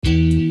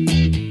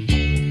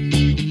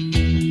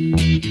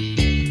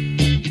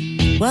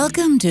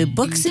Welcome to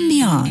Books and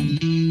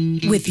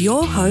Beyond with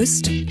your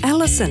host,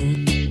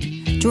 Alison.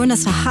 Join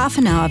us for half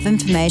an hour of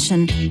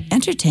information,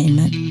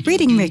 entertainment,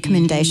 reading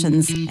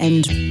recommendations,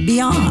 and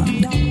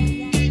beyond.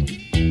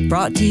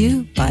 Brought to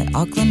you by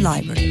Auckland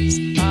Libraries.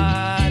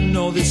 I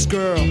know this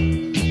girl,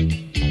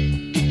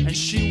 and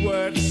she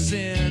works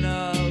in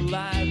a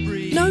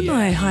library. Nau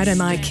mai, haere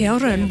mai, kia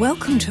ora, and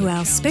welcome to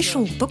our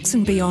special Books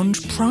and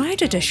Beyond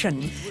Pride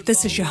Edition.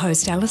 This is your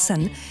host,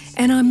 Alison,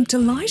 and I'm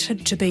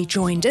delighted to be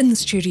joined in the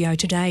studio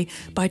today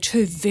by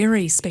two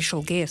very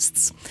special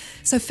guests.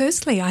 So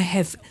firstly, I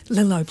have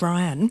Lil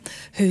O'Brien,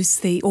 who's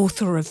the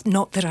author of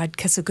Not That I'd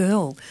Kiss a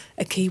Girl,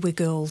 a Kiwi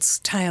girl's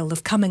tale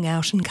of coming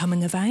out and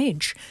coming of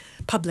age,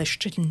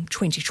 published in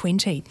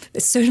 2020.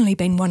 It's certainly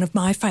been one of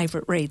my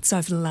favourite reads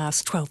over the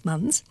last 12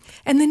 months.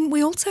 And then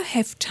we also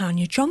have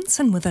Tanya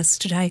Johnson with us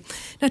today.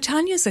 Now,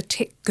 Tanya's a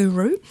tech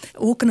guru,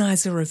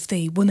 organiser of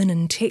the Women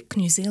in Tech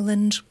New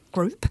Zealand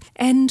group,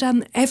 and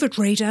avid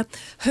reader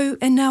who,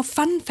 and now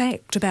fun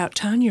fact about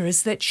Tanya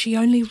is that she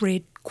only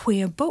read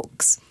queer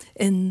books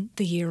in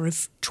the year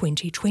of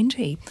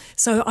 2020.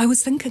 So I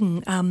was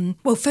thinking,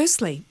 well,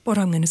 firstly, what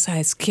I'm going to say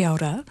is kia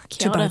ora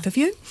to both of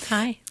you.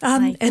 Hi.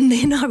 Hi. And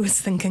then I was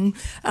thinking,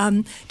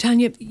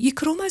 Tanya, you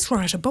could almost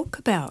write a book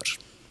about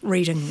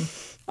reading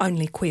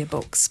only queer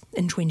books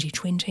in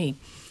 2020.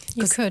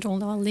 You could,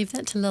 although I'll leave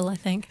that to Lil, I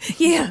think.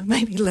 Yeah,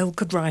 maybe Lil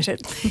could write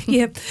it.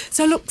 Yeah.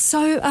 So look,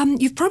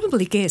 you've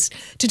probably guessed,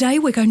 today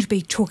we're going to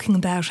be talking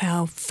about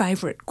our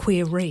favourite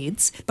queer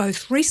reads,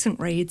 both recent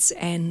reads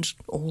and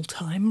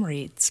all-time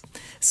reads.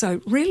 So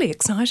really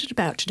excited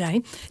about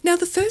today. Now,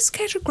 the first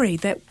category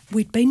that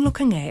we'd been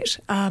looking at,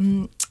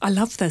 I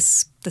love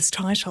this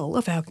title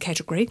of our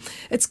category.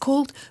 It's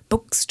called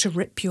Books to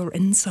Rip Your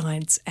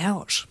Insides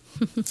Out.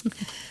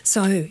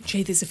 So,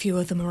 gee, there's a few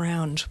of them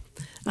around,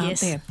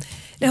 aren't there?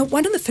 Now,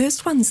 one of the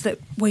first ones that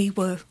we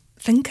were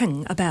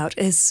thinking about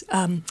is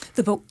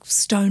the book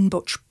Stone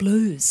Butch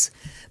Blues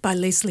by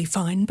Lesley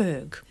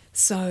Feinberg.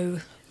 So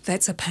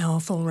that's a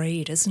powerful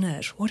read, isn't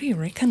it? What do you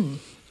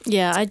reckon?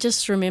 Yeah, I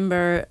just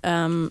remember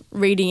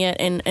reading it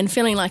and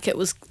feeling like it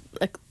was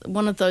like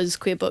one of those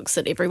queer books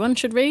that everyone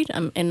should read,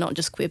 and not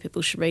just queer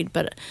people should read,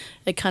 but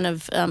it kind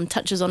of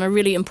touches on a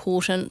really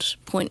important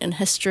point in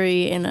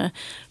history in a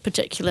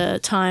particular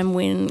time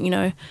when, you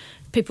know,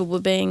 people were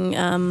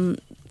being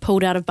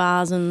pulled out of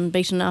bars and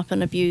beaten up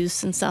and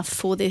abused and stuff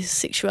for their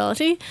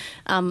sexuality.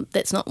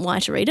 That's not why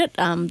to read it.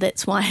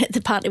 That's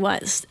partly why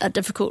it's a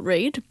difficult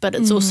read, but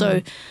it's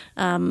also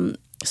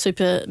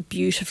super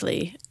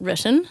beautifully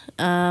written.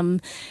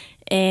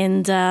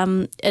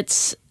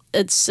 It's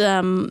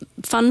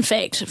fun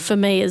fact for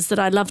me is that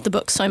I loved the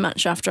book so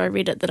much after I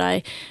read it that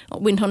I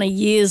went on a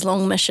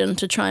years-long mission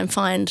to try and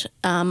find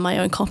my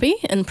own copy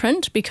in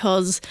print,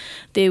 because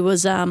there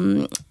was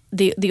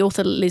the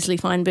author Lesley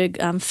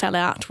Feinberg fell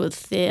out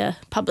with their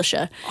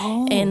publisher,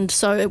 and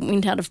so it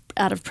went out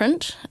of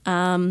print,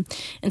 and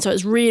so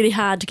it's really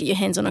hard to get your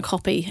hands on a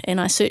copy.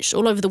 And I searched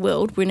all over the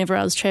world whenever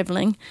I was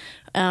travelling,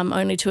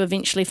 only to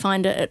eventually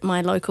find it at my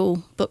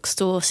local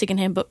bookstore,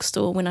 secondhand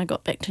bookstore, when I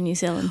got back to New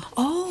Zealand.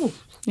 Oh.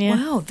 Yeah.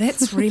 Wow,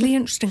 that's really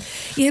interesting.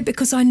 Yeah,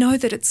 because I know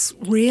that it's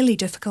really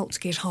difficult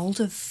to get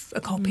hold of a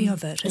copy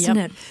of it, isn't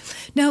it?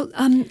 Now,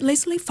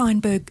 Lesley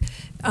Feinberg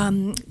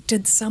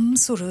did some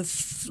sort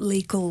of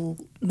legal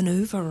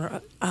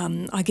manoeuvre,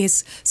 I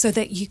guess, so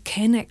that you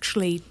can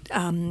actually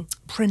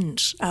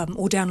print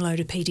or download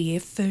a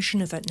PDF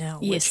version of it now.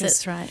 Yes,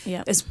 that's right.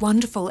 Yeah, it's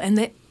wonderful, and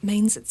that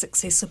means it's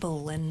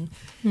accessible and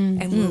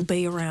will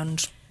be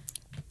around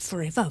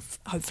forever,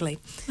 hopefully.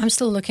 I'm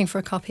still looking for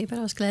a copy, but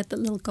I was glad that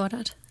Lil got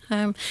it.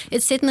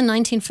 It's set in the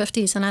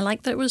 1950s, and I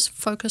like that it was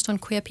focused on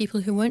queer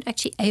people who weren't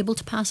actually able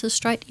to pass as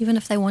straight, even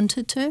if they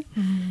wanted to.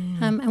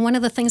 And one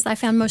of the things that I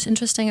found most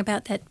interesting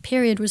about that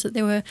period was that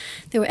there were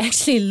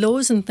actually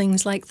laws and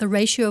things like the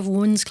ratio of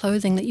women's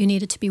clothing that you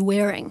needed to be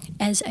wearing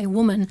as a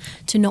woman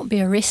to not be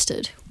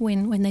arrested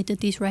when they did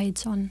these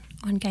raids on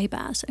gay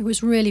bars. It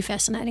was really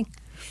fascinating.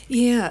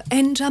 Yeah,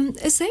 and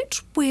was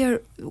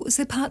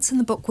there parts in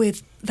the book where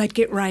they'd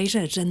get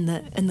raided in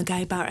the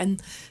gay bar,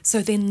 and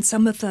so then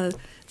some of the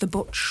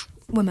butch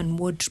women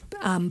would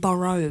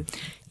borrow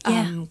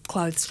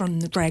clothes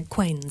from the drag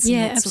queens? Yeah,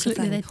 and that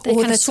absolutely. Sort of they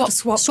kind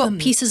of swap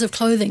pieces of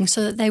clothing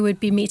so that they would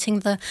be meeting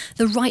the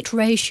right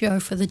ratio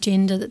for the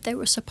gender that they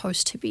were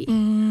supposed to be.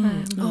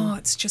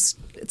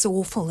 It's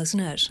awful, isn't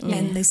it? Yeah.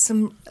 And there's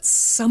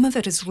some of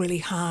it is really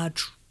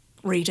hard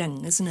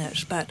reading, isn't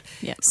it? But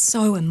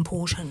so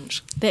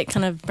important. That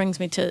kind of brings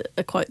me to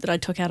a quote that I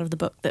took out of the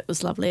book that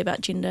was lovely about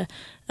gender,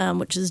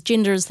 which is,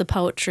 "Gender is the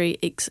poetry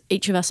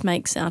each of us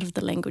makes out of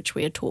the language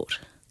we are taught."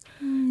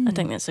 I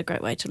think that's a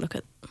great way to look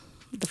at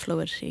the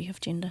fluidity of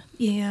gender.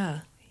 Yeah.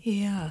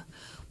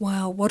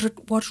 Wow, what a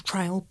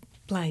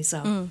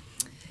trailblazer.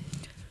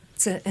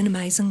 It's an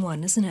amazing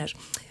one, isn't it?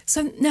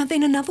 So now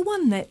then another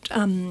one that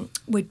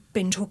we'd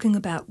been talking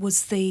about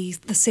was the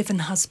Seven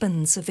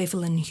Husbands of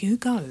Evelyn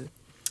Hugo.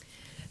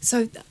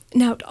 So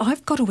now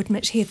I've got to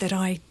admit here that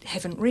I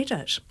haven't read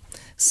it,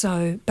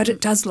 but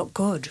it does look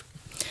good.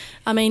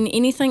 I mean,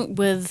 anything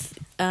with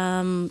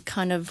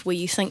kind of where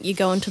you think you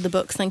go into the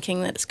book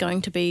thinking that it's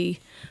going to be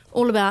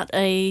all about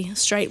a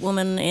straight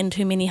woman and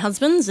too many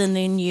husbands, and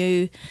then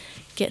you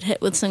get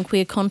hit with some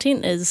queer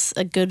content, is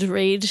a good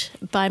read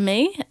by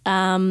me.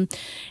 And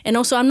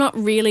also, I'm not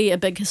really a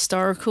big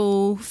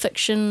historical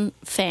fiction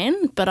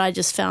fan, but I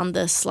just found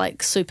this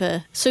like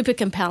super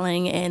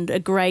compelling and a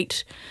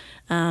great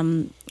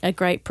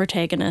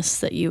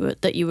protagonist that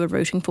you were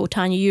rooting for.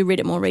 Tanya, you read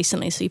it more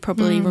recently, so you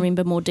probably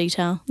remember more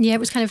detail. Yeah, it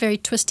was kind of very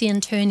twisty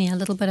and turny, a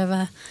little bit of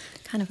a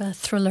kind of a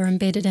thriller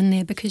embedded in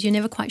there, because you're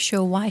never quite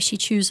sure why she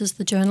chooses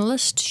the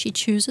journalist she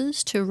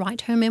chooses to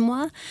write her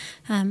memoir,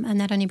 and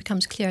that only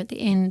becomes clear at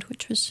the end,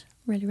 which was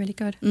really, really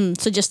good.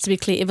 So just to be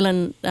clear,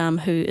 Evelyn,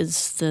 who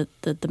is the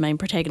main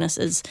protagonist,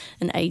 is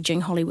an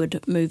ageing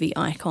Hollywood movie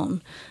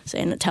icon,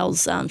 and it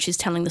tells she's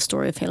telling the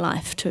story of her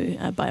life to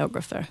a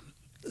biographer.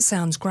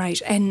 Sounds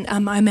great. And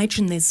I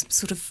imagine there's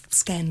sort of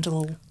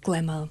scandal,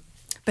 glamour,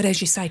 but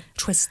as you say,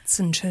 twists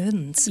and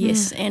turns.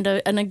 Yes, and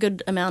a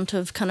good amount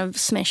of kind of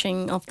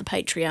smashing of the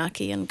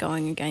patriarchy and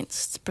going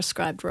against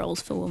prescribed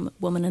roles for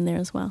women in there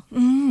as well.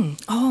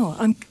 Oh,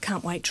 I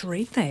can't wait to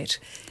read that,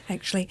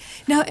 actually.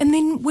 Now, and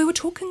then we were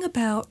talking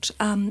about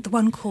the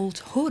one called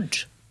Hood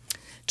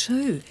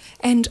too.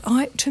 And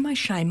to my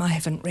shame, I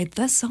haven't read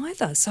this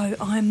either, so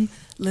I'm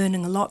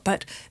learning a lot.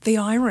 But the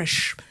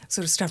Irish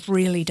sort of stuff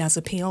really does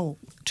appeal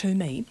to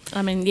me.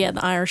 I mean, yeah,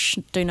 the Irish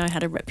do know how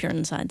to rip your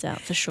insides out,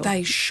 for sure.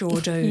 They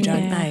sure do,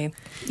 don't they?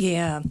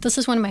 Yeah. This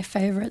is one of my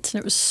favourites, and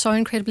it was so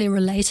incredibly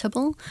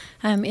relatable.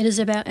 It is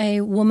about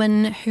a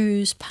woman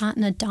whose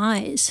partner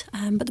dies,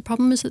 but the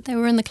problem is that they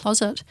were in the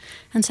closet.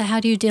 And so how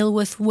do you deal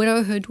with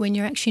widowhood when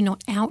you're actually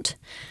not out?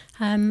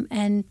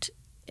 And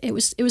it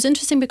was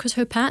interesting because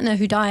her partner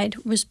who died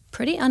was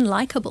pretty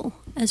unlikable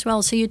as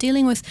well. So you're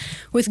dealing with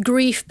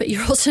grief, but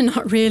you're also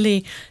not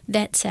really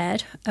that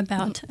sad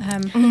about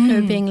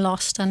her being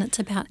lost, and it's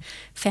about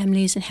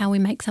families and how we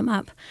make them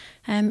up.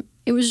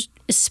 It was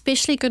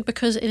especially good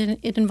because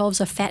it involves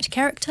a fat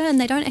character,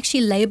 and they don't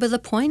actually labour the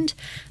point.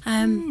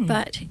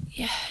 But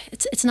yeah,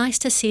 it's nice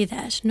to see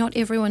that. Not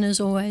everyone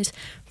is always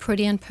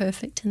pretty and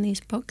perfect in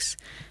these books.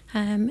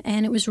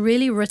 And it was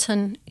really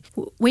written,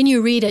 when you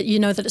read it, you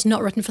know that it's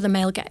not written for the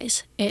male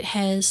gaze. It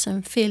has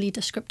some fairly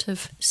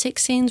descriptive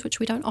sex scenes, which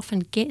we don't often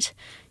get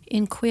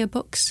in queer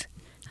books,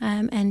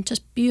 and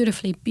just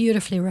beautifully,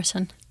 beautifully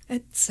written.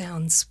 It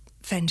sounds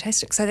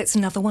fantastic. So that's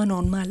another one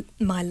on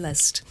my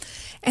list.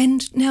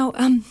 And now,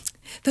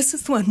 this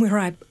is the one where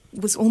I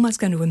was almost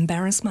going to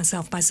embarrass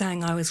myself by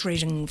saying I was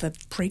reading the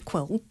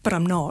prequel, but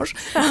I'm not.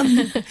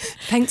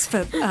 Thanks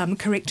for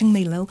correcting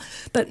me, Lil.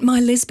 But My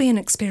Lesbian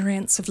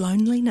Experience of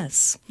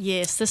Loneliness.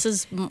 Yes, this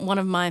is one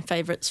of my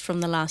favourites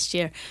from the last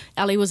year.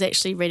 Ali was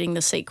actually reading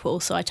the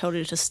sequel, so I told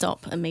her to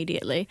stop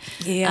immediately.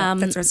 Yeah,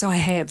 that's right. So I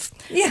have.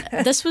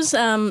 Yeah. This was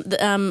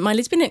My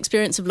Lesbian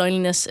Experience of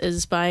Loneliness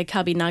is by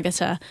Kabi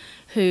Nagata,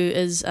 who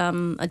is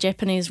a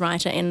Japanese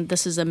writer, and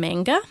this is a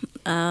manga,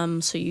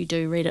 so you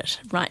do read it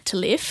right to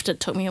left. It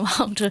took me a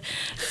while to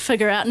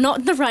figure out,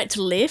 not the right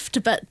to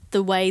left, but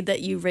the way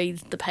that you read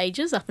the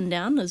pages up and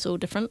down is all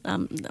different.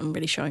 I'm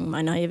really showing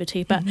my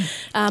naivety, but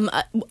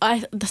I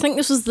think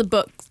this was the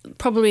book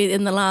probably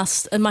in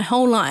my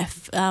whole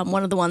life,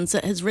 one of the ones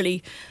that has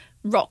really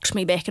rocked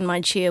me back in my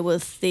chair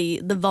with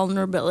the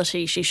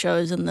vulnerability she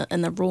shows and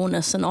the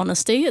rawness and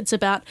honesty. It's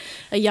about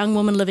a young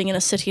woman living in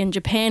a city in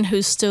Japan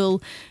who's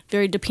still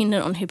very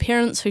dependent on her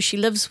parents, who she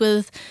lives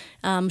with.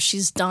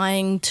 She's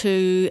dying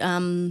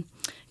to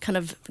kind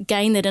of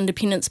gain that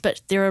independence, but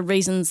there are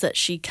reasons that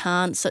she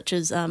can't, such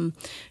as her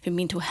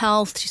mental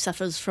health. She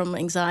suffers from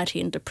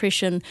anxiety and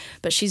depression,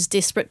 but she's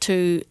desperate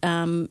to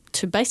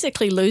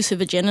basically lose her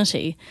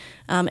virginity,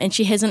 and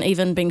she hasn't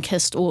even been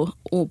kissed or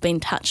been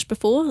touched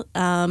before,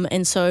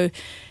 and so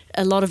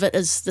a lot of it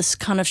is this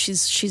kind of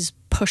she's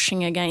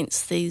pushing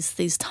against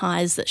these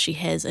ties that she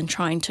has and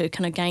trying to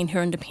kind of gain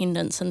her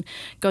independence, and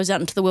goes out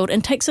into the world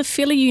and takes a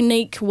fairly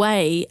unique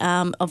way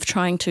of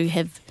trying to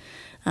have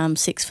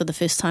sex for the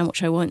first time,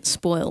 which I won't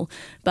spoil,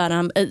 but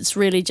it's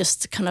really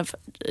just kind of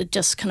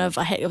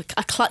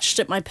I clutched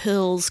at my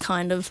pearls,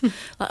 kind of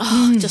like,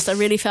 I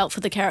really felt for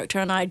the character,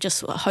 and I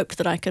just hoped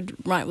that I could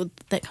write with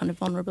that kind of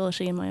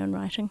vulnerability in my own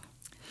writing.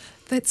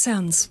 That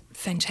sounds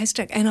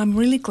fantastic, and I'm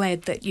really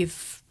glad that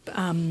you've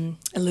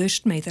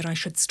alerted me that I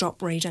should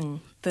stop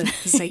reading the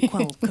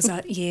sequel, because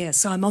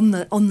so I'm on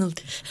the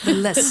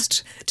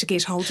list to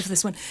get hold of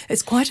this one.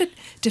 It's quite a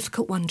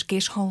difficult one to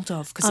get hold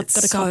of because it's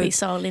got a copy,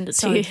 so I'll lend it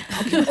to you.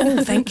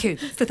 Oh, thank you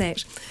for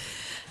that.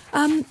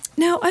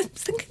 Now I'm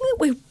thinking that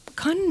we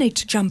kind of need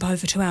to jump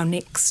over to our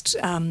next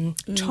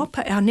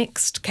topic, our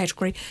next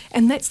category,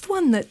 and that's the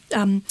one that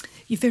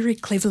you very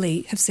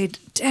cleverly have said,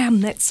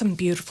 damn, that's some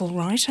beautiful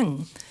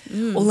writing.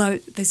 Although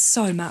there's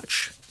so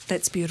much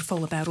that's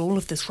beautiful about all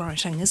of this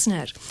writing, isn't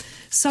it?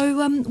 So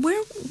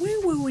where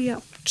were we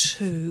up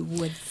to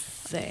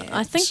with that.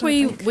 I think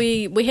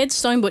we had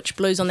Stone Butch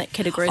Blues on that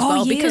category as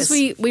well, because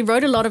we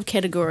wrote a lot of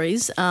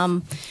categories,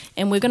 and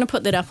we're going to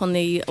put that up on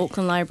the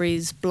Auckland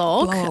Library's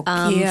blog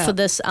for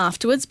this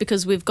afterwards,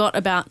 because we've got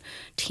about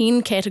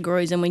 10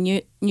 categories and we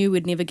knew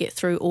we'd never get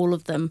through all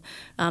of them,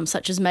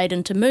 such as made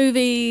into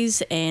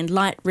movies and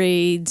light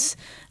reads,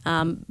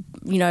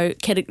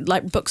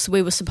 like books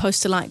we were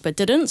supposed to like but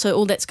didn't. So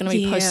all that's going to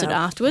be posted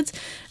afterwards.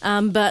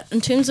 But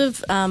in terms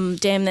of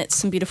Damn, That's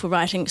Some Beautiful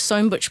Writing,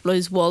 Stone Butch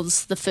Blues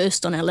was the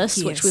first on our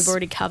list, which we've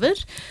already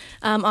covered.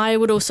 I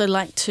would also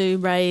like to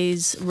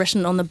raise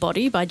Written on the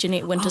Body by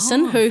Jeanette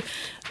Winterson, who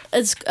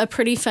is a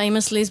pretty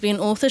famous lesbian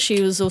author.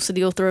 She was also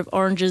the author of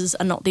Oranges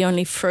Are Not the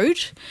Only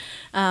Fruit.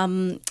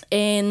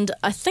 And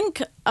I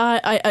think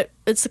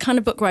it's the kind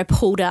of book where I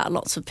pulled out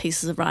lots of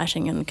pieces of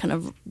writing and kind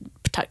of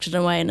tucked it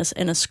away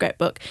in a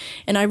scrapbook.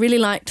 And I really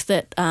liked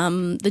that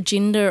the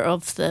gender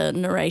of the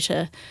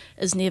narrator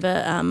is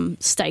never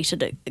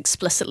stated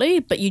explicitly,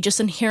 but you just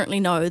inherently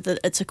know that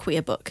it's a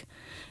queer book.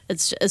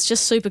 It's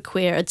just super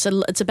queer. It's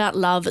about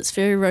love. It's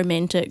very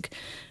romantic,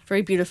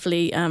 very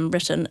beautifully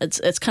written.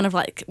 It's kind of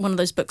like one of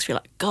those books where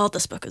you're like, God,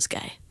 this book is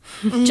gay.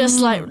 Just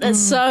like, it's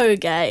so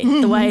gay.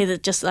 The way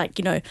that just like,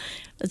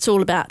 it's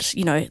all about,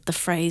 the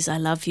phrase, I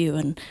love you,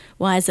 and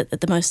why is it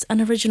that the most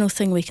unoriginal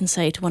thing we can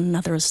say to one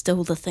another is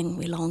still the thing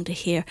we long to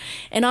hear.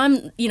 And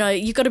I'm,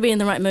 you've got to be in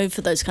the right mood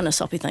for those kind of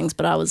soppy things,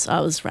 but I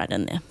was right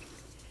in there.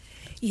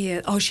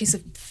 Yeah, she's a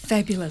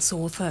fabulous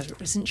author,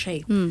 isn't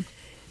she?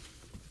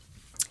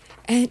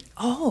 And,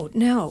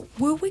 now,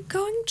 were we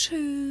going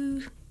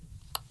to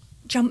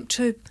jump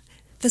to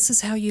This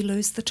Is How You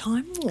Lose the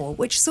Time War,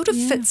 which sort of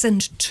fits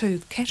into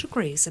two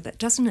categories a bit,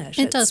 doesn't it?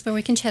 It does, but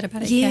we can chat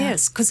about it.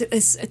 Yes, because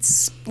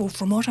it's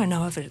from what I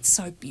know of it, it's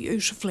so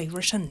beautifully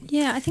written.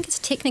 Yeah, I think it's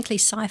technically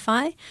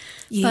sci-fi,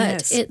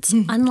 yes. but it's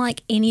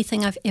unlike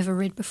anything I've ever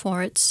read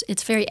before.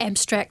 It's very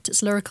abstract,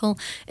 it's lyrical.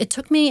 It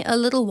took me a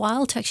little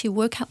while to actually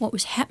work out what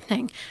was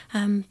happening,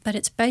 but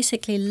it's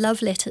basically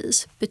love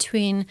letters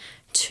between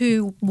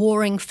two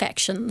warring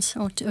factions,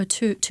 or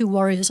two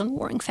warriors on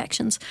warring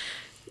factions.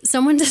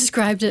 Someone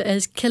described it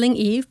as Killing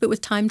Eve, but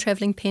with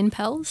time-travelling pen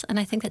pals, and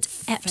I think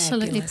that's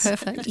absolutely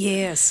perfect.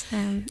 Yes.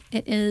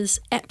 It is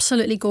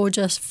absolutely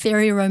gorgeous,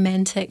 very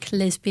romantic,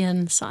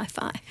 lesbian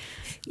sci-fi.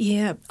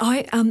 Yeah,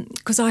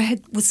 because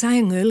was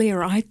saying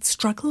earlier, I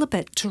struggle a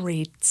bit to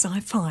read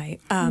sci-fi,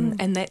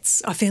 and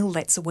I feel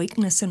that's a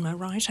weakness in my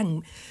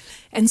writing.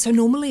 And so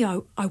normally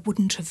I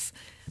wouldn't have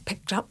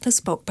picked up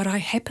this book, but I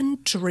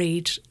happened to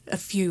read a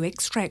few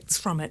extracts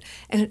from it,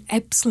 and it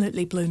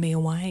absolutely blew me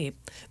away.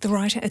 The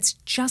writer, it's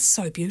just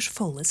so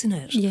beautiful, isn't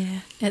it? Yeah,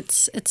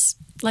 it's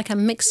like a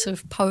mix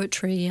of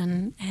poetry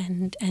and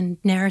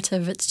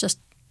narrative. It's just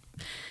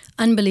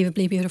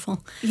unbelievably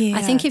beautiful. Yeah.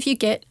 I think if you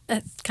get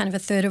a kind of a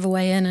third of a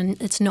way in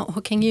and it's not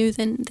hooking you,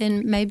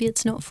 then maybe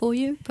it's not for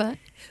you. But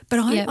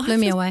it blew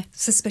me away.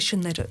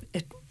 Suspicion that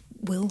it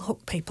will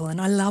hook people, and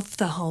I love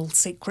the whole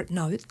secret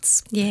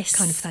notes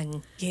kind of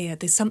thing. Yeah,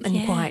 there's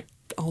something quite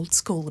old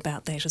school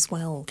about that as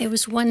well. There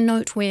was one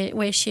note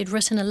where she had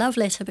written a love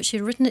letter, but she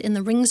had written it in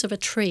the rings of a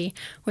tree,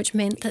 which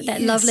meant that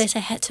love letter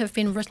had to have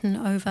been written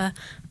over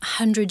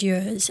 100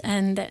 years,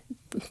 and that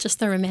just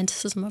the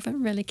romanticism of it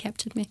really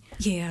captured me.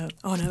 Yeah,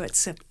 no,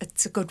 it's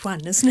a good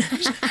one, isn't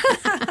it?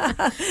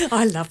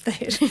 I love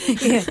that.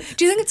 Yeah.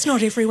 Do you think it's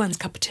not everyone's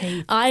cup of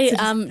tea?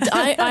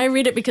 I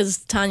read it because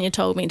Tanya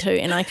told me to,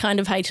 and I kind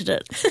of hated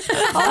it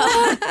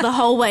the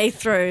whole way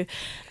through.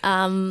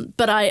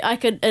 But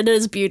it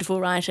is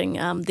beautiful writing.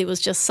 There was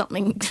just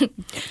something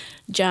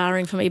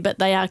jarring for me,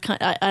 but I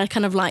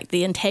kind of like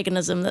the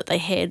antagonism that they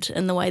had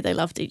and the way they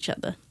loved each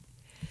other.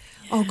 Yeah.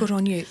 Oh, good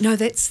on you. No,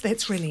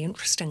 that's really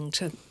interesting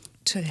to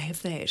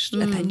have that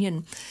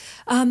opinion.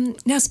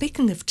 Now,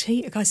 speaking of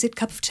tea, like I said,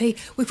 cup of tea,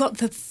 we've got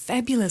the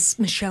fabulous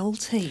Michelle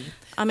T.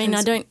 I mean,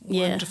 I don't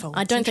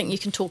think you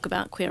can talk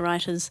about queer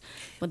writers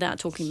without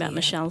talking about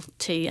Michelle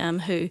T,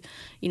 who,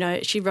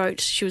 she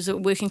was a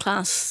working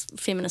class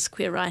feminist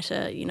queer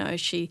writer.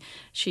 She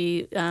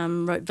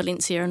wrote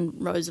Valencia and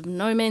Rose of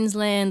No Man's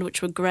Land,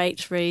 which were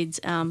great reads.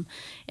 And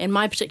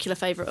my particular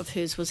favourite of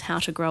hers was How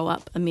to Grow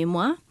Up, a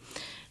memoir.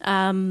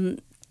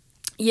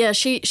 Yeah,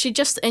 she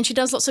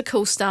does lots of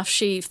cool stuff.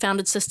 She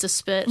founded Sister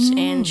Spit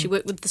and she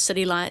worked with the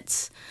City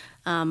Lights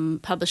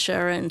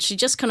publisher, and she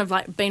just kind of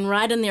like been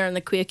right in there in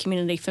the queer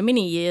community for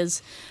many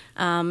years.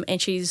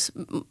 And she's,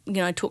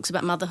 talks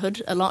about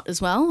motherhood a lot as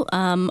well.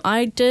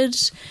 I did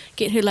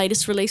get her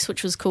latest release,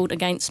 which was called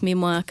Against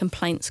Memoir,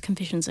 Complaints,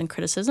 Confessions and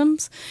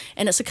Criticisms.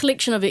 And it's a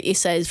collection of her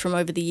essays from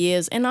over the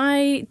years. And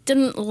I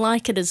didn't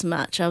like it as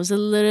much. I was a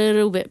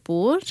little bit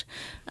bored,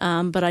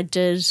 but I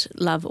did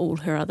love all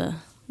her other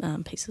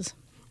pieces.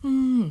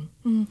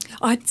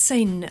 I'd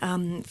seen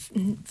a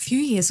few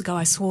years ago,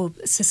 I saw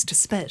Sister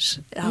Spit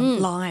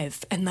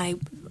live, and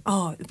it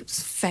was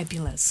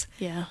fabulous.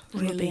 Yeah,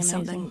 really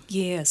something.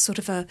 Yeah, sort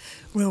of a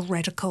real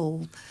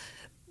radical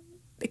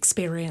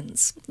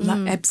experience.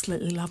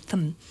 Absolutely loved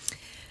them.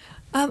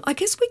 I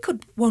guess we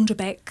could wander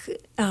back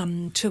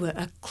to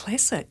a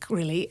classic,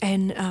 really,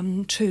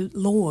 and to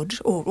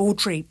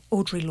Audre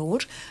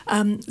Lorde,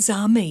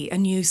 Zami, A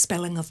New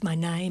Spelling of My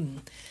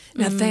Name.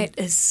 Now, that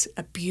is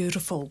a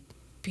beautiful,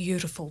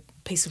 beautiful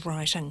piece of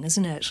writing,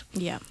 isn't it?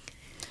 Yeah.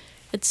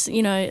 It's,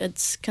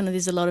 it's kind of,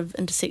 there's a lot of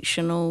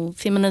intersectional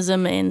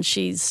feminism, and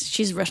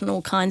she's written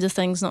all kinds of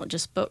things, not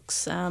just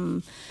books.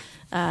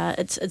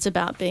 It's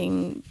about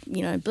being,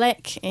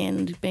 black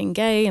and being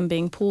gay and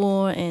being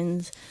poor,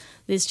 and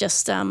there's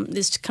just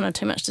there's kind of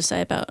too much to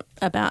say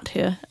about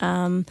her.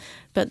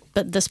 But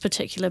this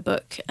particular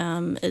book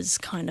is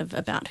kind of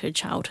about her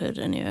childhood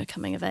and her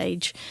coming of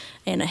age,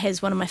 and it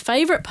has one of my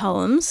favourite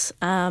poems.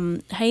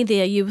 Hey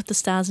there, you with the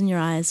stars in your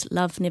eyes,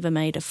 love never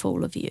made a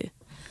fool of you.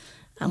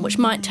 Which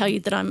might tell you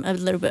that I'm a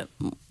little bit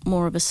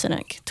more of a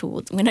cynic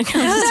towards when it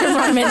comes to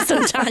romance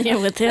than Tanya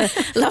with her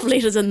love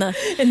letters in the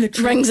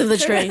rings of the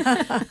tree.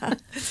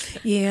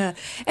 Yeah,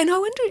 and I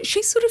wonder,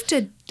 she sort of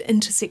did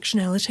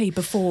intersectionality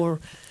before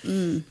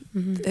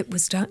it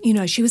was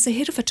done. She was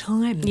ahead of her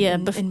time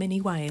in many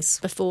ways.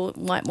 Before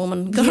white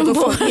woman got on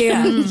board.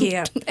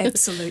 Yeah,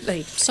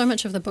 absolutely. So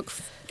much of the book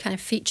kind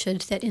of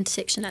featured that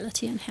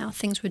intersectionality and how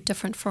things were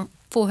different for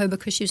her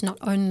because she was not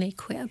only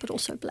queer but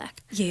also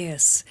black.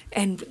 Yes,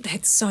 and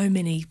had so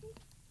many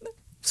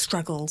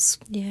struggles,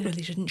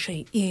 really, didn't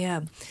she?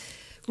 Yeah,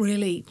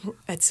 really,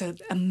 it's a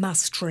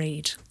must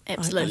read.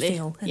 Absolutely. I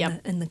feel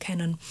in the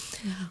canon.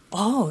 Yeah.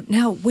 Oh,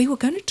 now we were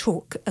going to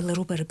talk a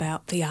little bit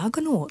about the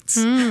Argonauts.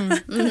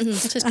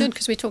 Which is good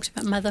because we talked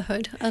about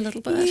motherhood a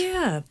little bit.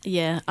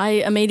 Yeah.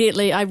 I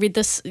read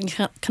this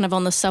kind of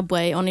on the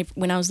subway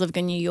when I was living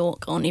in New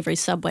York, on every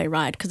subway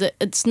ride, because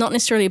it's not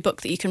necessarily a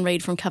book that you can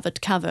read from cover to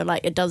cover.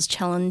 Like, it does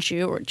challenge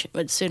you, or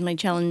it certainly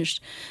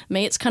challenged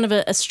me. It's kind of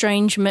a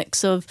strange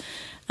mix of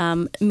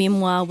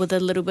memoir with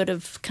a little bit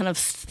of kind of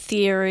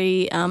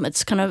theory.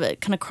 It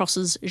kind of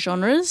crosses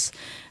genres,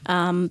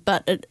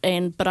 but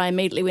I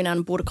immediately went out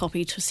and bought a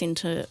copy to send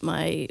to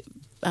my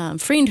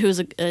friend who was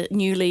a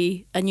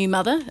new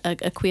mother,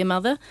 a queer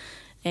mother,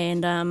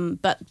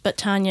 and but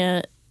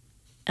Tanya.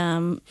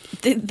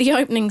 The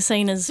opening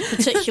scene is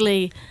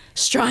particularly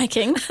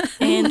striking,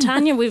 and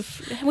Tanya,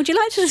 would you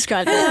like to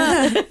describe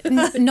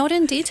that? Not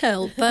in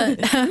detail, but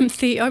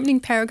the opening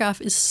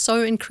paragraph is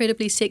so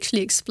incredibly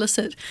sexually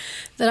explicit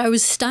that I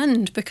was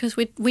stunned, because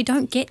we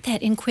don't get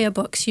that in queer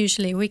books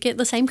usually. We get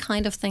the same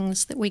kind of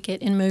things that we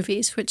get in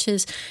movies, which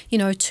is,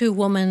 two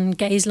women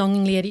gaze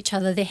longingly at each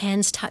other, their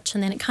hands touch,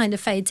 and then it kind of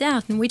fades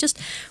out, and we just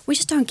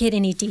don't get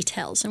any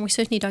details, and we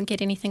certainly don't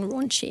get anything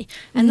raunchy.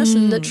 And this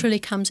literally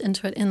comes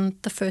into it in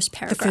the first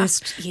paragraph.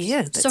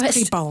 That's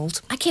pretty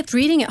bold. I kept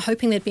reading it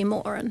hoping there'd be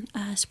more, and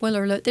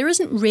spoiler alert, there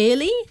isn't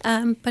really,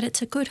 but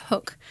it's a good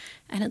hook,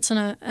 and it's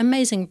an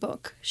amazing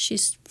book.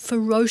 She's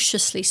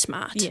ferociously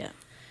smart. Yeah.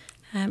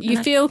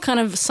 You feel kind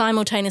of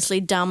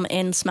simultaneously dumb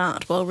and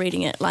smart while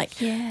reading it.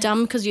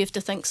 Dumb because you have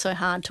to think so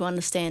hard to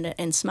understand it,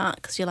 and smart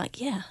because you're like,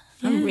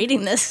 I'm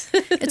reading this.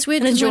 It's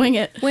weird. And enjoying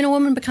it. When a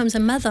woman becomes a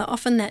mother,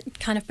 often that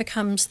kind of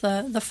becomes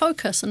the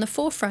focus and the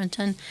forefront,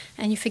 and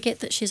you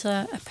forget that she's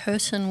a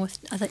person with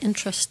other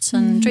interests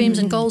and dreams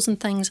and goals and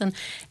things.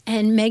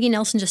 And Maggie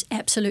Nelson just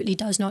absolutely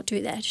does not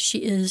do that. She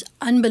is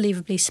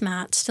unbelievably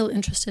smart, still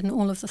interested in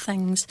all of the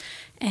things,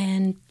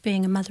 and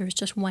being a mother is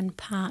just one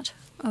part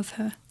of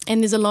her.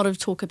 And there's a lot of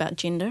talk about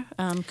gender,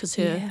 because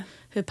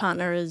her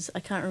partner is, I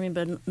can't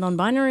remember,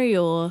 non-binary,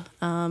 or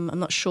I'm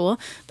not sure,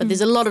 but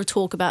there's a lot of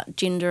talk about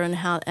gender and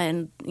how,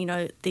 and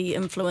the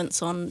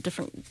influence on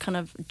different kind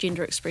of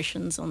gender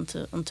expressions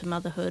onto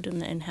motherhood,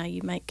 and how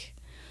you make,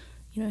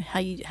 how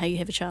you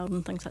have a child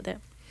and things like that.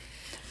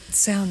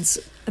 Sounds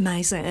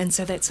amazing, and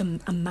so that's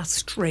a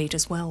must read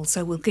as well.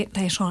 So we'll get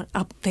that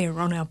up there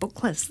on our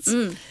book lists.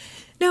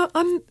 Now,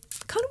 I'm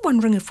kind of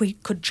wondering if we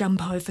could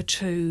jump over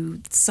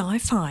to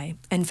sci-fi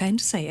and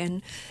fantasy.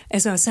 And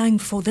as I was saying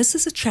before, this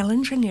is a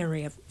challenging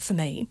area for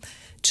me,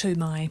 to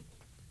my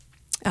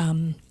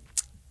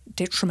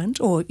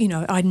detriment, or,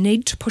 I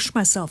need to push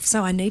myself,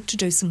 so I need to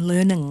do some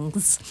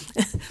learnings,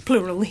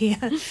 plural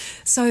here.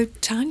 So,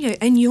 Tanya,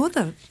 and you're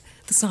the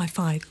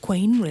sci-fi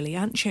queen, really,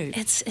 aren't you?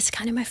 It's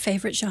kind of my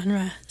favourite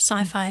genre,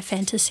 sci-fi,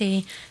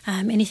 fantasy,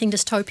 anything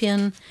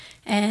dystopian.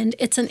 And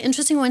it's an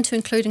interesting one to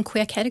include in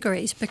queer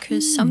categories,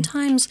 because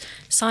sometimes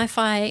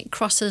sci-fi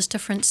crosses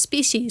different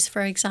species,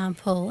 for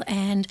example.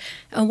 And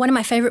one of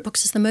my favourite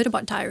books is The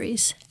Murderbot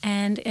Diaries,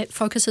 and it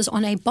focuses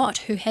on a bot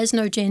who has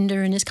no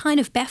gender and is kind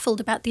of baffled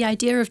about the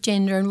idea of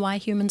gender and why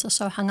humans are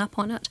so hung up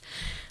on it,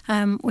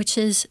 which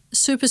is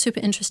super,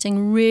 super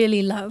interesting.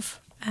 Really love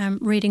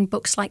reading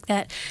books like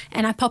that,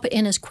 and I pop it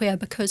in as queer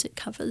because it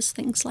covers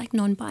things like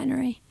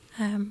non-binary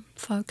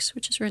folks,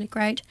 which is really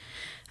great.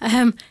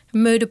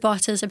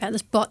 Murderbot is about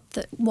this bot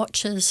that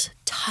watches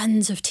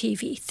tons of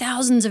TV,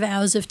 thousands of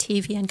hours of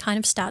TV, and kind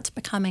of starts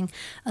becoming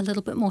a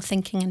little bit more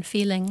thinking and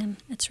feeling, and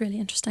it's really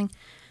interesting.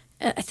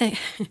 I think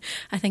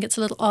it's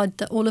a little odd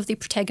that all of the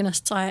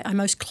protagonists I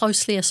most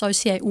closely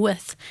associate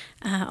with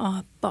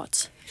are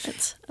bots.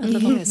 It's a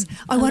little. Yes.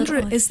 I wonder,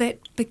 is that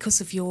because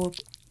of your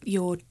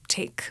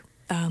tech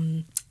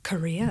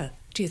career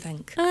do you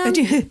think?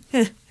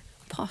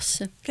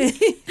 Possibly.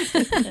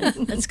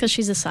 It's because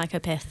she's a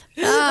psychopath.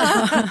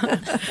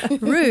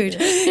 Rude.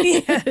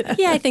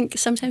 Yeah, I think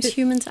sometimes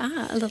humans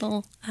are a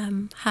little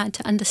hard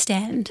to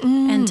understand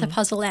and to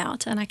puzzle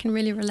out, and I can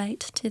really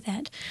relate to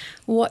that.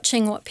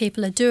 Watching what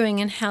people are doing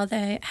and how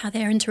they're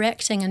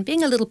interacting and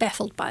being a little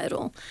baffled by it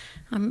all.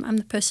 I'm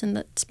the person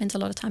that spends a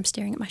lot of time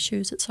staring at my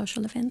shoes at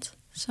social events,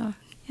 so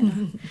you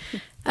know.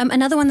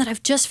 Another one that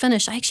I've just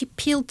finished, I actually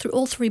peeled through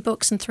all 3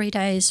 books in 3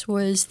 days,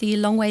 was The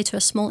Long Way to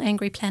a Small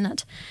Angry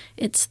Planet.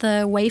 It's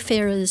the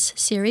Wayfarers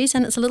series,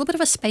 and it's a little bit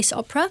of a space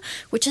opera,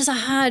 which is a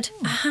hard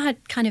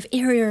kind of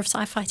area of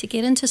sci-fi to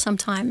get into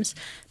sometimes,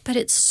 but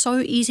it's so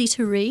easy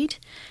to read.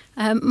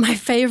 My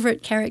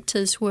favourite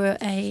characters were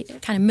a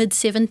kind of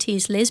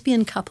mid-70s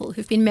lesbian couple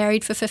who've been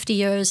married for 50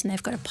 years and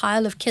they've got a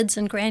pile of kids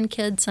and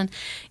grandkids, and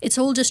it's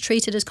all just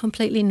treated as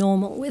completely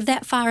normal. We're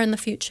that far in the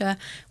future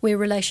where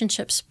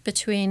relationships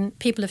between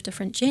people of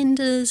different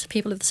genders,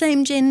 people of the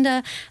same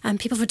gender, and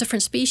people of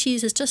different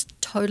species is just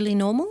totally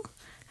normal.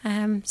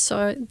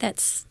 So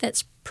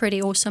that's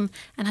pretty awesome.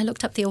 And I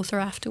looked up the author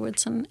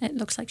afterwards, and it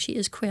looks like she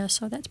is queer,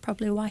 so that's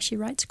probably why she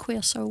writes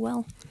queer so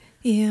well.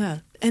 Yeah,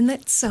 and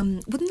that's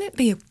wouldn't that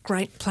be a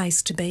great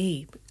place to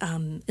be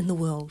in the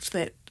world,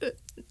 that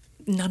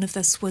none of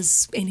this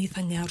was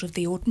anything out of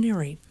the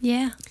ordinary?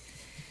 Yeah,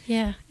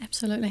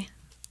 absolutely.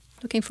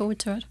 Looking forward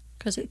to it,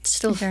 because it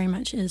still very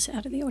much is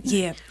out of the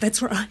ordinary. Yeah,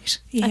 that's right.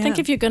 Yeah. I think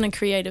if you're going to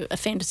create a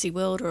fantasy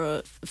world or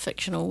a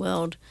fictional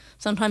world,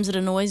 sometimes it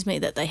annoys me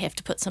that they have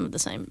to put some of the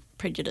same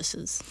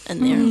prejudices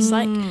in there. It's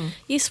like,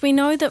 yes, we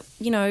know that,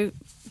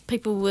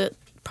 people were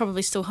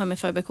probably still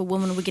homophobic or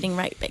women were getting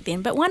raped back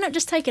then, but why not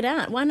just take it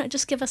out? Why not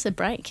just give us a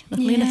break?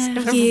 Let us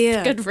have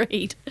a good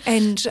read.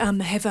 And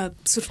have a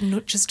sort of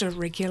not just a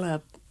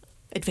regular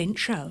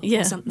adventure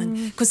or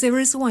something. Because there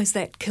is always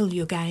that kill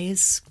your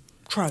gays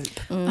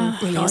trope,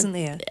 really, isn't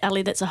there?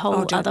 Ali, that's a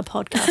whole other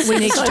podcast. We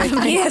need to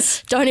do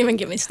yes. Don't even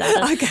get me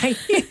started. Okay,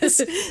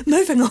 yes.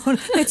 Moving on.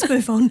 Let's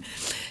move on.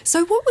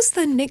 So what was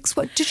the next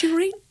one? Did you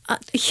read? Or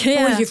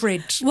you've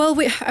read? Well,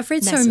 I've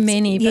read so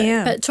many,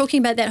 but talking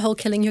about that whole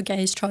killing your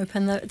gays trope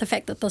and the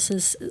fact that this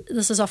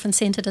is often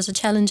centred as a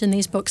challenge in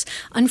these books.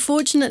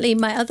 Unfortunately,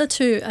 my other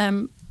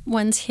 2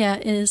 ones here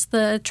is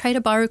the Trader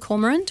Baru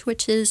Cormorant,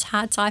 which is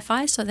hard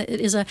sci-fi, so that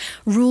it is a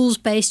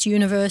rules-based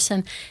universe,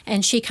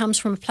 and she comes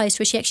from a place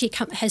where she actually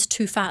has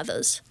 2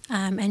 fathers,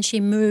 and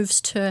she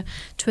moves to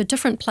a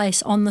different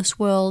place on this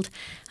world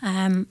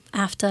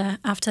after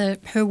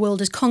her world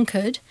is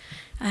conquered.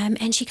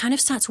 And she kind of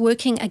starts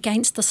working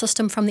against the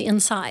system from the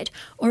inside,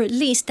 or at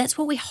least that's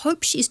what we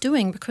hope she's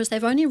doing, because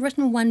they've only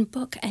written 1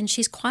 book, and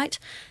she's quite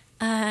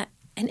an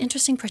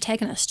interesting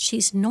protagonist.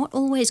 She's not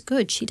always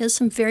good. She does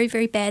some very,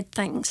 very bad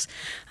things.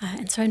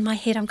 And so in my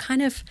head, I'm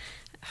kind of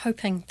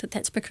hoping that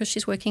that's because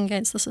she's working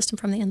against the system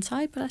from the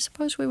inside, but I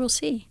suppose we will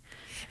see.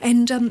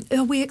 And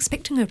are we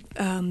expecting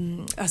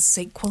a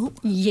sequel?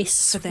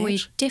 Yes, for that?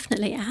 We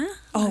definitely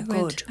are.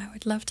 Good. I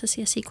would love to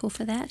see a sequel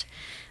for that.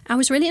 I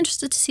was really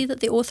interested to see that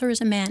the author is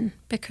a man,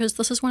 because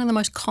this is one of the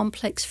most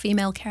complex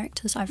female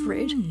characters I've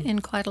read in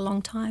quite a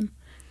long time.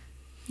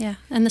 Yeah,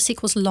 and the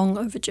sequel's long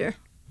overdue.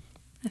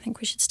 I think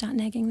we should start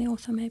nagging the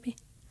author, maybe.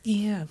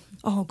 Yeah.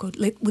 Oh, good.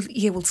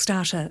 We'll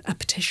start a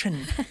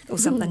petition or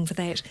something for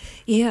that.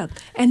 Yeah.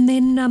 And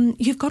then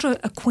you've got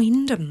a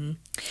queendom.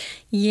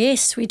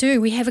 Yes, we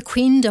do. We have a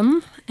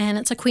queendom, and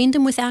it's a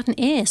queendom without an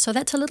heir. So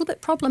that's a little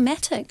bit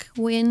problematic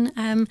when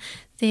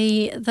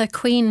the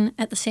queen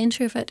at the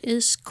centre of it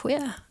is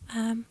queer.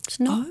 It's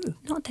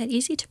not that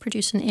easy to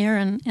produce an heir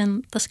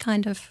in this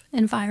kind of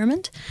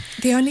environment.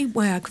 The only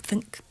way I could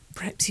think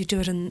perhaps you do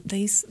it in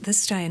this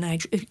day and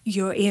age,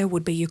 your heir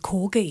would be your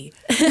corgi,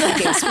 I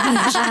guess.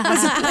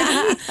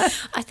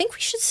 I think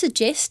we should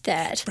suggest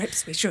that.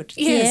 Perhaps we should,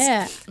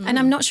 yes. Yeah, and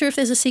I'm not sure if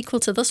there's a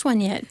sequel to this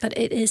one yet, but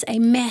it is a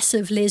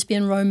massive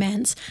lesbian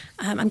romance.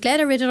 I'm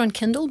glad I read it on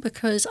Kindle,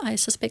 because I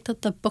suspect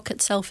that the book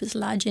itself is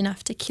large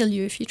enough to kill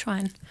you if you try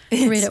and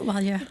read it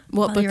while you're in bed.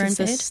 What book is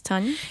this,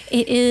 Tanya?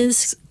 It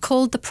is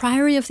called The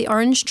Priory of the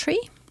Orange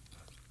Tree.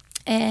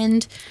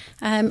 And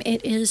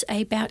it is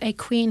about a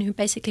queen who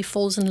basically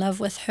falls in love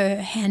with her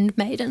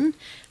handmaiden,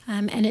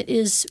 and it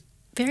is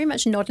very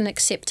much not an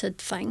accepted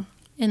thing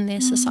in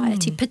their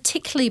society,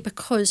 particularly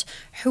because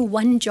her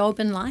one job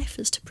in life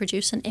is to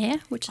produce an heir,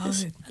 which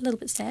is a little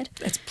bit sad.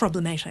 It's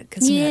problematic,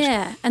 isn't it?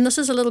 Yeah, and this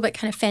is a little bit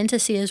kind of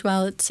fantasy as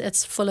well.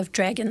 It's full of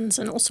dragons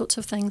and all sorts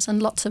of things,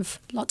 and lots of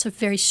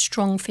very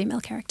strong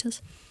female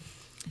characters.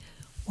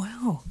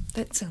 Wow,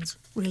 that sounds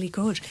really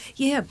good.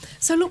 Yeah.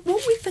 So look,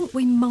 what we think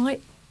we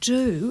might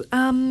do,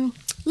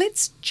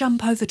 let's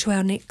jump over to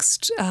our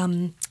next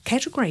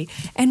category,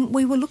 and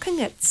we were looking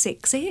at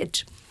sex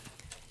ed.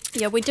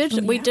 Yeah, we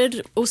did. We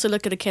did also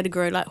look at a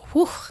category like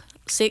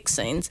sex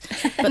scenes,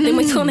 but then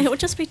we thought it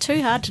would just be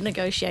too hard to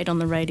negotiate on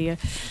the radio.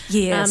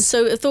 Yes.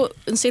 So we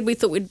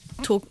thought we'd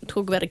talk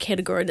about a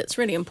category that's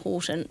really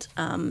important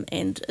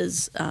and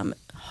is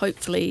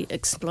hopefully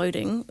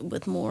exploding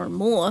with more and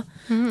more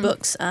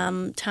books.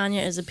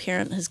 Tanya, as a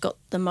parent, has got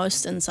the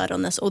most insight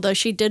on this, although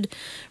she did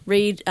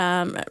read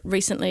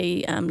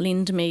recently,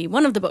 lend me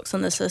one of the books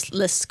on this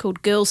list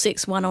called Girl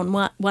Sex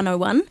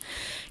 101.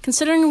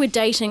 Considering we're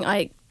dating,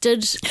 I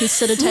did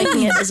consider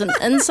taking it as an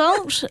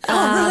insult, but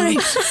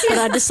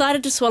I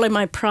decided to swallow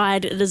my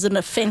pride. It is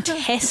a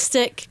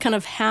fantastic kind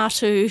of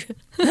how-to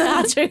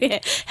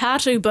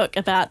book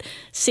about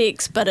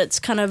sex, but it's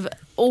kind of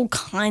all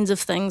kinds of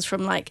things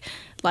from like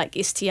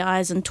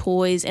STIs and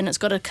toys, and it's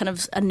got a kind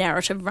of a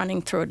narrative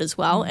running through it as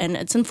well, and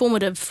it's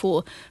informative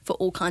for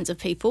all kinds of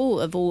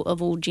people of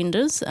all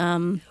genders.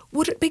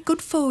 Would it be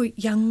good for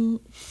young,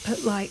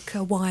 like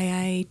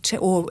YA,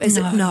 or is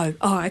it no?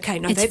 Oh, okay,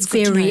 no, it's that's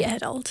good very to know.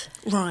 adult.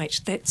 Right,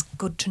 that's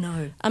good to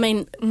know. I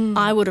mean,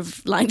 I would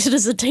have liked it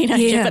as a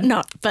teenager, but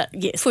not. But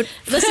yes,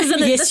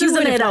 this is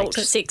an adult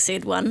sex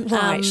ed one.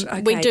 Right,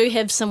 okay. We do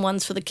have some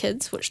ones for the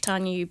kids, which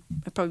Tanya, you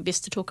are probably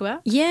best to talk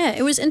about. Yeah,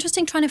 it was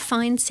interesting trying to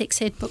find sex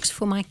ed books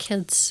for my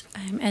kids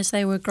as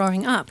they were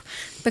growing up,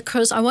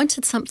 because I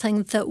wanted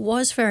something that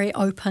was very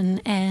open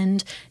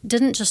and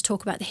didn't just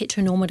talk about the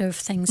heteronormative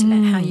things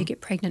about how you get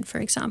pregnant, for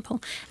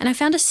example. And I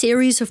found a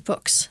series of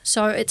books.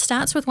 So it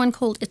starts with one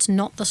called It's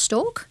Not the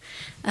Stalk,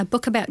 a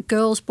book about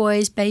girls,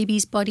 boys,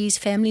 babies, bodies,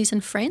 families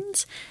and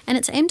friends. And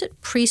it's aimed at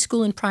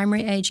preschool and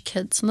primary age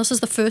kids. And this is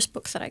the first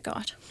book that I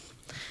got.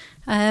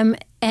 My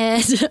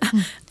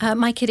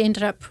kid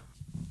ended up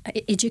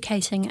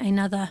educating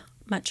another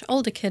much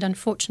older kid,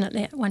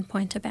 unfortunately, at one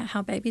point about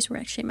how babies were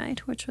actually made,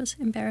 which was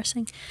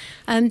embarrassing.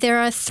 There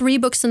are 3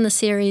 books in the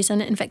series,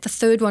 and in fact the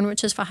third one,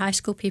 which is for high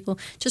school people,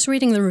 just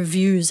reading the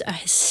reviews are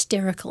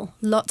hysterical.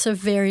 Lots of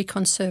very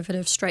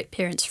conservative straight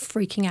parents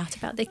freaking out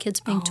about their kids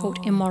being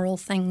taught immoral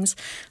things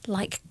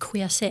like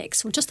queer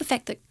sex, or just the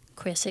fact that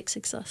queer sex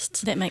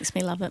exists. That makes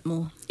me love it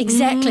more.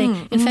 Exactly.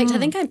 In fact, I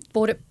think I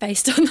bought it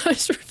based on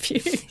those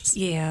reviews.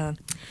 Yeah,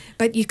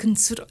 but you can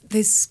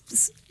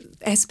there's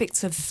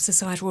aspects of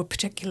society, or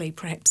particularly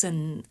perhaps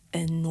in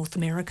North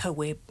America,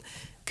 where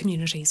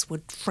communities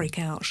would freak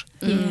out.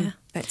 Yeah.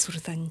 That sort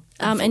of thing,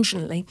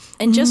 unfortunately.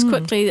 And just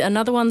quickly,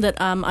 another one that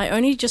I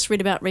only just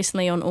read about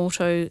recently on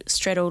Auto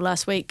Straddle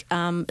last week,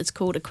 it's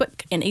called A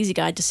Quick and Easy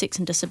Guide to Sex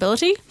and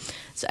Disability.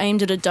 It's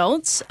aimed at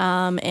adults,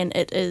 and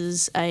it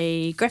is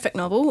a graphic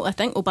novel, I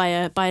think, or by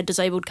a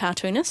disabled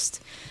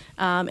cartoonist.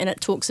 And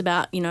it talks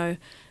about,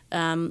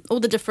 all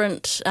the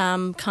different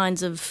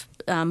kinds of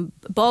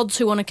bods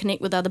who want to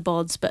connect with other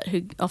bods, but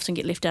who often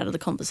get left out of the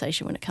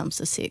conversation when it comes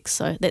to sex.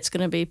 So that's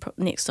going to be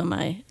next on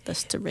my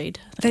list to read.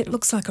 That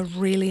looks like a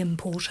really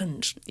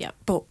important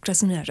book,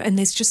 doesn't it? And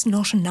there's just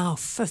not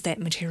enough of that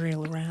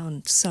material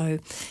around. So,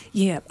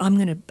 yeah, I'm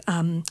going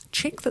to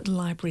check that the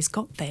library's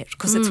got that,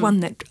 because it's one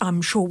that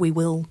I'm sure we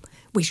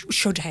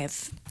should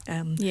have.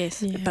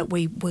 Yes, but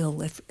we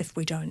will if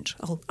we don't.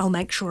 I'll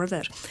make sure of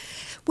it.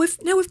 We've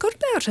got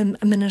about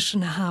a minute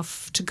and a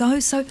half to go,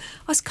 so I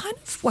was kind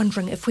of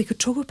wondering if we could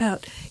talk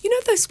about,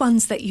 those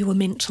ones that you were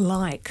meant to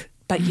like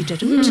but you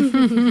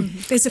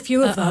didn't. There's a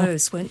few of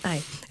those, weren't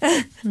they?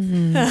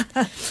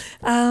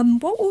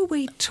 What were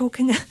we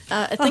talking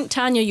about? I think,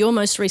 Tanya, your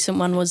most recent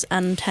one was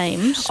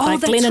Untamed by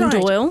that's Glennon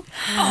right. Doyle.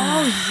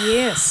 Oh,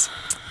 yes.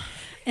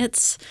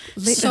 It's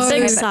Big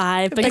so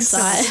sigh.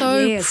 so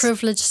Yes.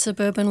 privileged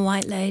suburban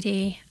white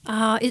lady.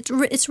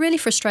 It's really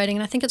frustrating,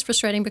 and I think it's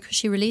frustrating because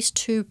she released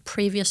 2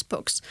 previous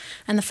books,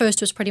 and the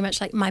first was pretty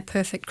much like My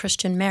Perfect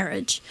Christian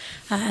Marriage,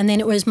 and then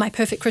it was My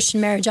Perfect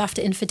Christian Marriage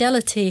After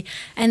Infidelity,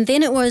 and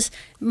then it was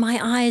My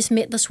Eyes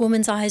Met This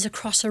Woman's Eyes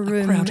Across a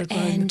Room, Crowded Room.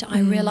 and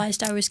I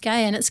realised I was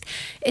gay, and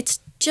it's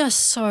just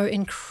so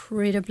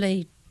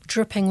incredibly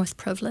dripping with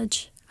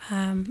privilege.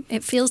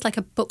 It feels like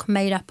a book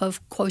made up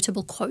of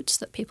quotable quotes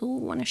that people will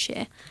want to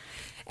share.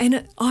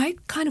 And I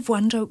kind of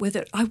wonder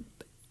whether I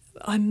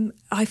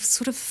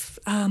sort of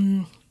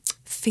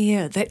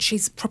fear that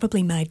she's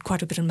probably made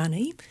quite a bit of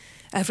money,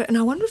 and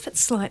I wonder if it's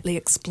slightly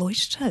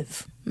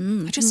exploitative.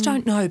 I just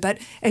don't know. But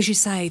as you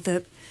say,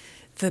 the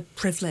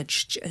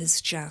privilege is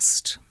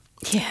just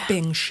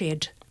being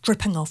shed,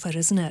 dripping off it,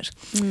 isn't it?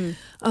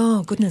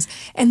 Oh, goodness.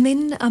 And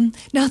then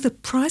now the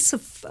price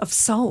of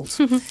salt.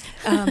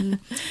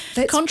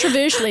 That's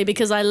Controversially,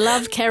 because I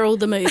love Carol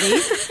the movie.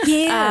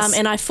 Yes.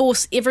 And I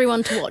force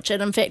everyone to watch it.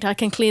 In fact, I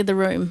can clear the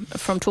room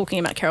from talking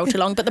about Carol too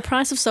long. But The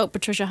Price of Salt,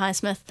 Patricia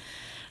Highsmith,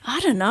 I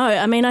don't know.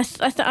 I mean, I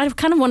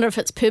kind of wonder if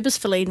it's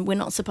purposefully we're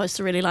not supposed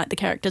to really like the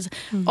characters.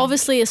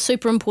 Obviously, a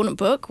super important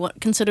book,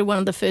 considered one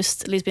of the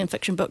first lesbian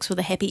fiction books with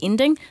a happy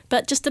ending,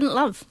 but just didn't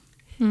love.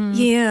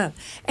 Yeah,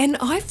 and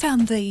I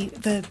found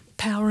the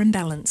power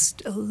imbalance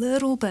a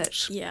little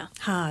bit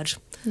hard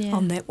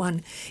on that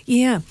one.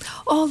 Yeah.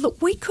 Oh, look,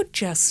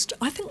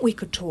 I think we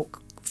could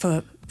talk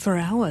for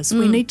hours.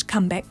 We need to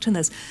come back to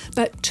this.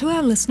 But to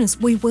our listeners,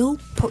 we will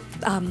put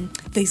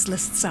these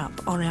lists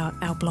up on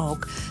our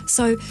blog.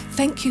 So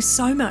thank you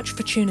so much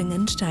for tuning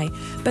in today.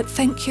 But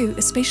thank you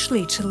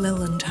especially to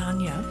Lil and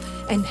Tanya.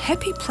 And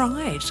happy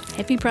Pride.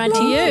 Happy Pride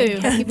to you.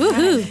 Happy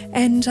Woohoo.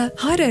 And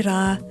haere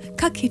rā,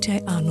 ka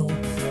kite anō.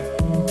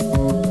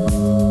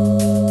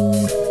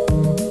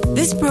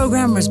 This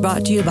program was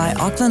brought to you by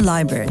Auckland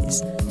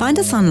Libraries. Find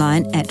us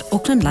online at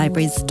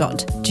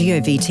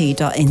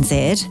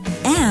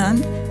aucklandlibraries.govt.nz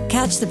and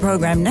catch the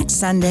program next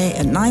Sunday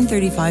at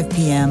 9:35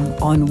 p.m.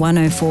 on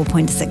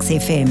 104.6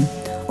 FM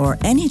or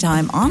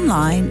anytime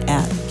online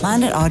at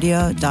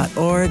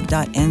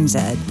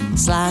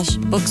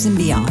planetaudio.org.nz/books and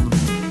beyond.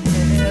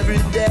 Every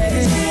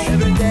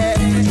day.